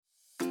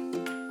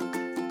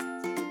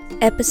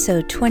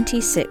Episode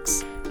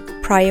 26,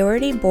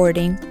 Priority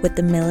Boarding with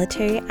the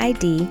Military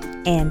ID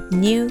and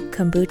New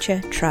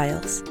Kombucha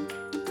Trials.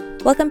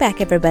 Welcome back,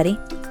 everybody.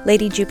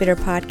 Lady Jupiter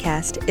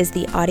Podcast is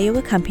the audio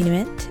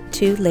accompaniment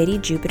to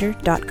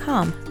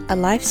LadyJupiter.com, a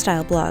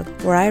lifestyle blog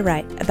where I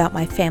write about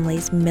my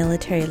family's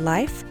military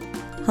life,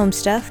 home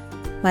stuff,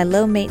 my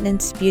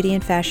low-maintenance beauty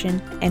and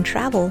fashion, and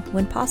travel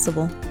when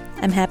possible.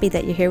 I'm happy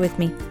that you're here with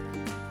me.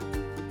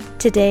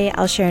 Today,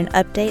 I'll share an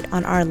update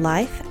on our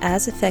life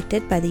as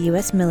affected by the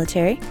U.S.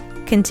 military,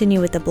 continue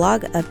with the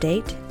blog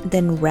update,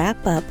 then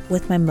wrap up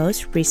with my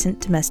most recent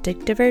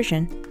domestic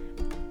diversion.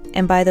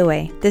 And by the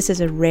way, this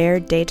is a rare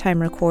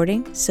daytime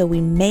recording, so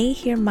we may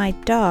hear my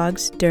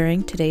dogs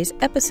during today's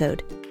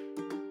episode.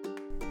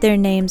 Their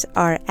names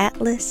are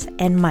Atlas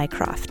and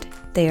Mycroft.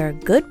 They are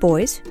good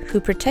boys who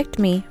protect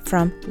me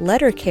from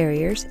letter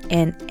carriers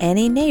and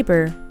any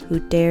neighbor who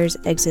dares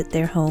exit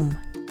their home.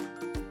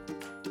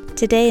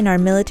 Today in our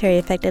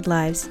military-affected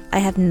lives, I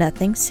have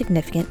nothing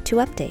significant to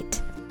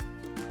update.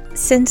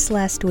 Since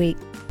last week,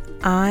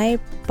 I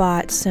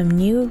bought some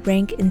new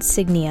rank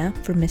insignia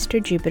for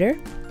Mr. Jupiter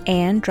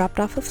and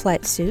dropped off a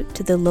flight suit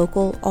to the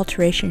local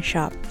alteration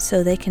shop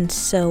so they can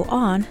sew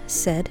on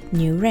said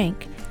new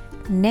rank.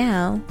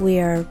 Now we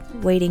are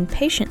waiting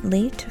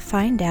patiently to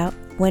find out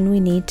when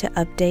we need to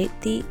update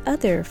the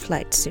other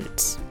flight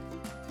suits.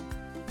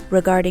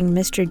 Regarding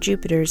Mr.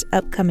 Jupiter's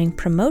upcoming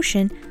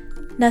promotion,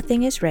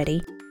 nothing is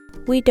ready.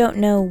 We don't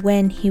know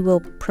when he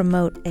will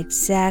promote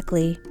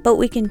exactly, but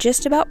we can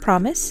just about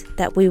promise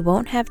that we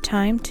won't have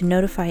time to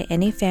notify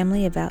any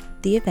family about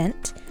the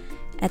event.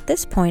 At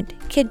this point,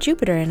 Kid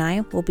Jupiter and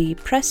I will be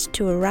pressed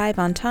to arrive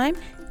on time,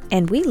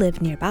 and we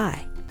live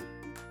nearby.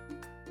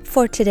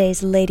 For today's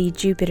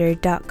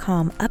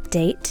LadyJupiter.com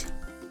update,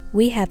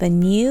 we have a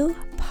new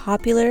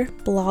popular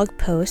blog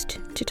post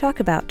to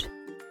talk about.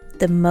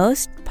 The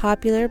most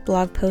popular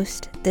blog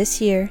post this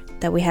year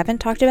that we haven't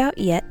talked about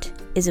yet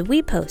is a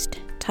wee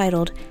post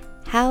titled,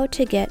 How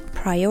to Get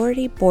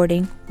Priority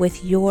Boarding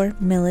with Your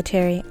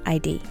Military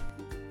ID.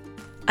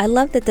 I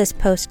love that this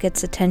post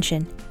gets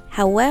attention.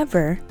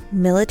 However,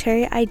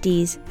 military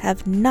IDs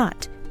have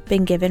not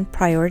been given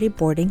priority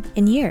boarding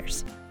in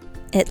years,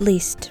 at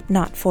least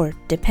not for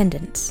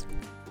dependents.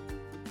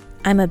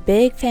 I'm a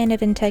big fan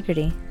of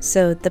integrity,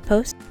 so the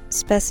post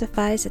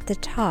specifies at the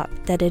top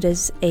that it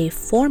is a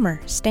former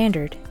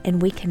standard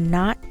and we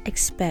cannot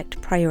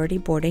expect priority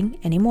boarding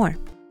anymore.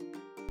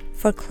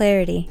 For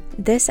clarity,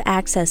 this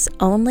access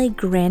only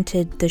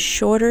granted the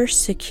shorter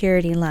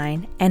security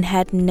line and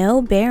had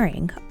no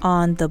bearing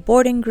on the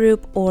boarding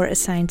group or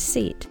assigned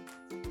seat.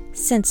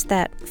 Since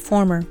that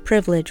former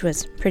privilege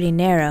was pretty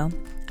narrow,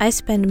 I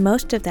spend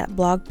most of that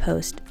blog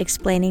post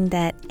explaining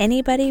that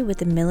anybody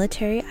with a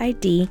military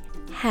ID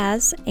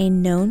has a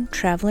known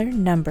traveler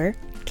number,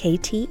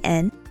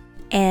 KTN,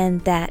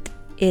 and that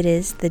it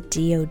is the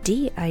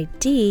DoD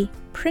ID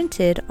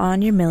printed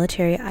on your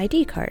military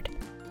ID card.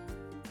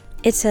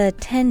 It's a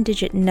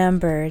 10-digit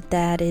number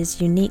that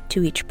is unique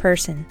to each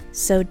person,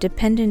 so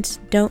dependents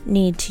don't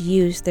need to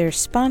use their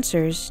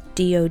sponsor's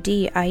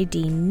DoD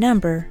ID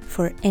number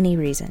for any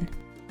reason.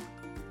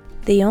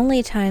 The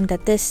only time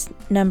that this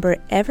number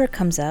ever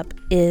comes up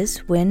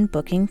is when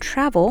booking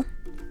travel,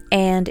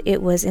 and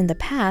it was in the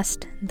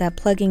past that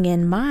plugging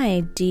in my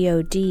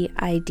DoD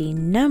ID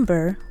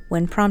number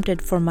when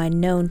prompted for my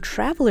known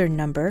traveler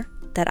number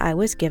that I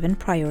was given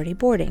priority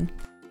boarding.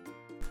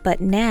 But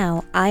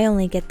now I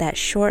only get that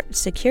short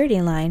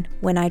security line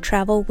when I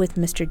travel with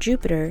Mr.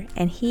 Jupiter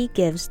and he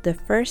gives the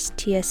first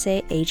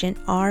TSA agent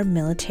our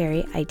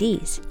military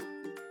IDs.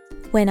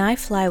 When I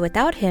fly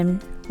without him,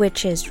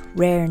 which is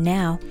rare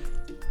now,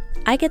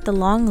 I get the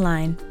long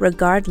line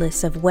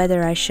regardless of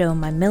whether I show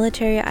my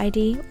military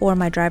ID or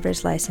my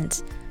driver's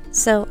license.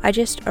 So I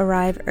just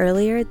arrive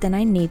earlier than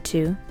I need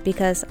to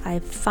because I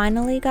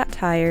finally got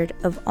tired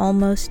of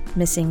almost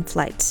missing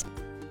flights.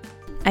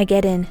 I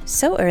get in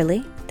so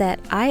early that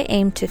I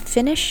aim to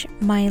finish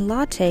my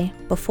latte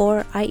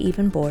before I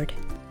even board.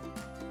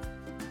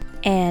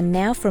 And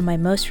now for my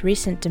most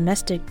recent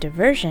domestic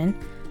diversion,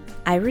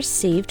 I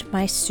received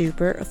my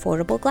super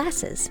affordable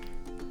glasses.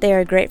 They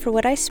are great for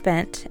what I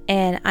spent,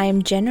 and I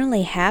am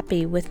generally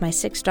happy with my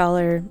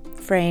 $6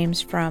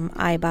 frames from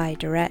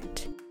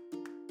iBuyDirect.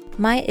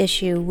 My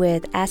issue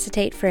with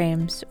acetate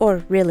frames,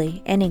 or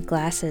really any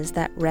glasses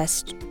that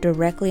rest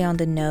directly on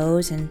the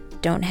nose and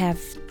don't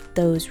have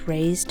those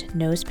raised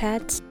nose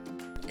pads,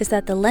 is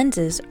that the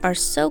lenses are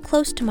so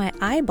close to my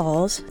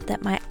eyeballs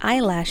that my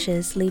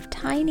eyelashes leave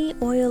tiny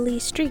oily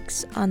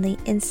streaks on the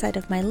inside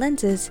of my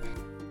lenses,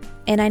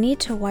 and I need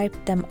to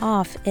wipe them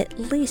off at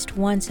least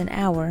once an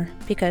hour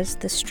because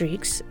the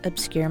streaks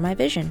obscure my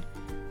vision.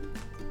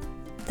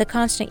 The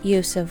constant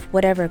use of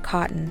whatever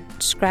cotton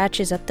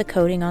scratches up the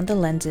coating on the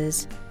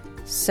lenses,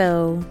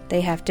 so they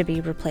have to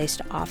be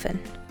replaced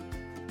often.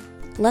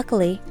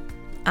 Luckily,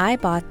 I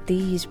bought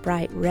these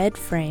bright red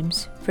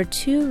frames for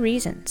two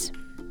reasons.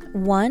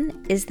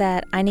 One is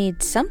that I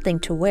need something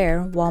to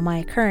wear while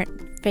my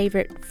current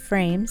favorite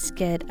frames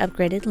get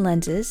upgraded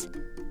lenses,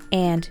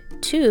 and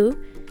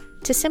two,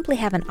 to simply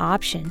have an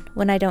option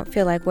when I don't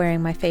feel like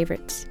wearing my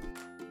favorites.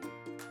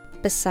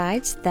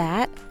 Besides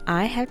that,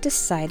 I have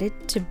decided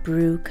to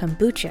brew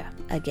kombucha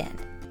again.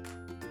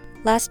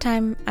 Last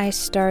time I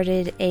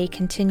started a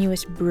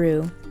continuous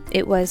brew,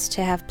 it was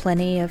to have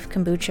plenty of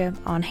kombucha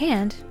on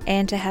hand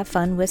and to have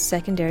fun with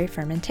secondary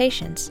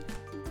fermentations.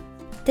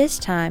 This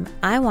time,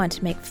 I want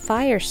to make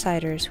fire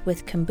ciders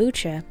with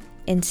kombucha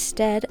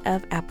instead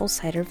of apple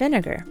cider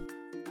vinegar.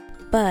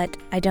 But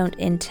I don't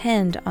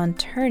intend on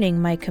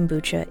turning my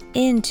kombucha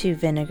into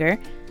vinegar,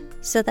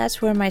 so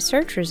that's where my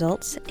search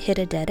results hit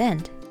a dead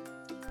end.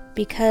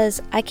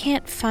 Because I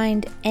can't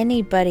find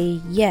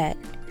anybody yet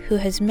who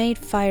has made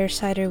fire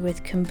cider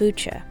with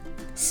kombucha,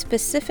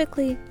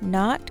 specifically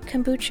not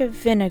kombucha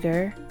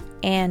vinegar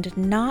and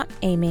not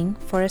aiming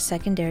for a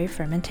secondary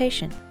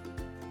fermentation.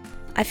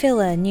 I feel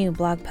a new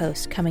blog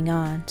post coming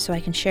on so I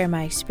can share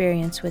my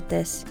experience with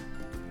this.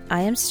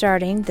 I am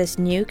starting this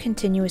new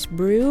continuous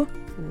brew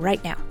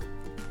right now.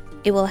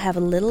 It will have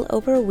a little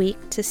over a week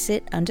to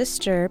sit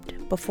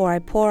undisturbed before I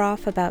pour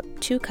off about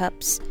 2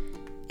 cups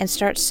and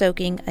start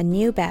soaking a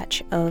new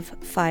batch of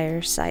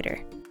fire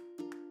cider.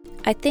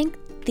 I think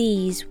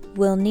these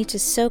will need to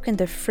soak in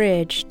the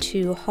fridge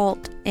to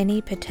halt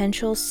any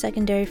potential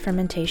secondary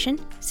fermentation,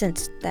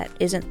 since that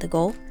isn't the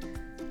goal.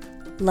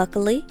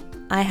 Luckily,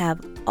 I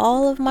have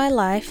all of my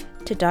life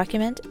to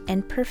document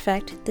and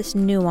perfect this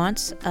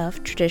nuance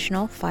of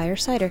traditional fire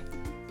cider.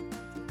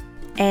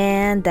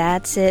 And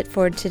that's it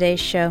for today's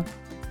show.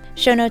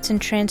 Show notes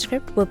and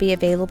transcript will be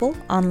available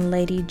on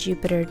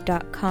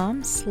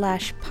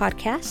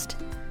ladyjupiter.com/podcast.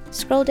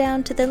 Scroll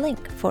down to the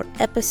link for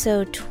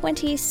episode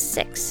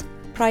 26,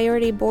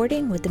 Priority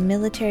Boarding with the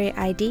Military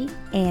ID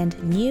and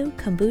New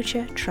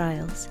Kombucha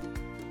Trials.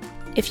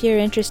 If you're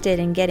interested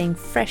in getting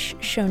fresh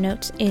show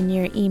notes in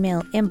your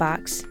email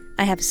inbox,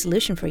 I have a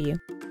solution for you.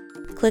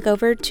 Click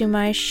over to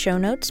my show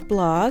notes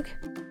blog,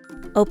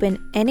 open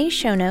any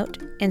show note,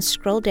 and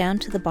scroll down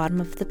to the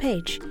bottom of the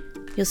page.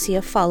 You'll see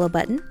a follow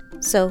button,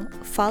 so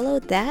follow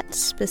that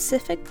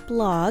specific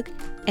blog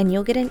and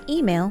you'll get an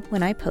email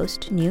when I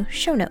post new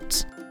show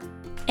notes.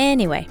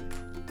 Anyway,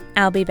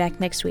 I'll be back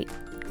next week.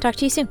 Talk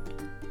to you soon.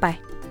 Bye.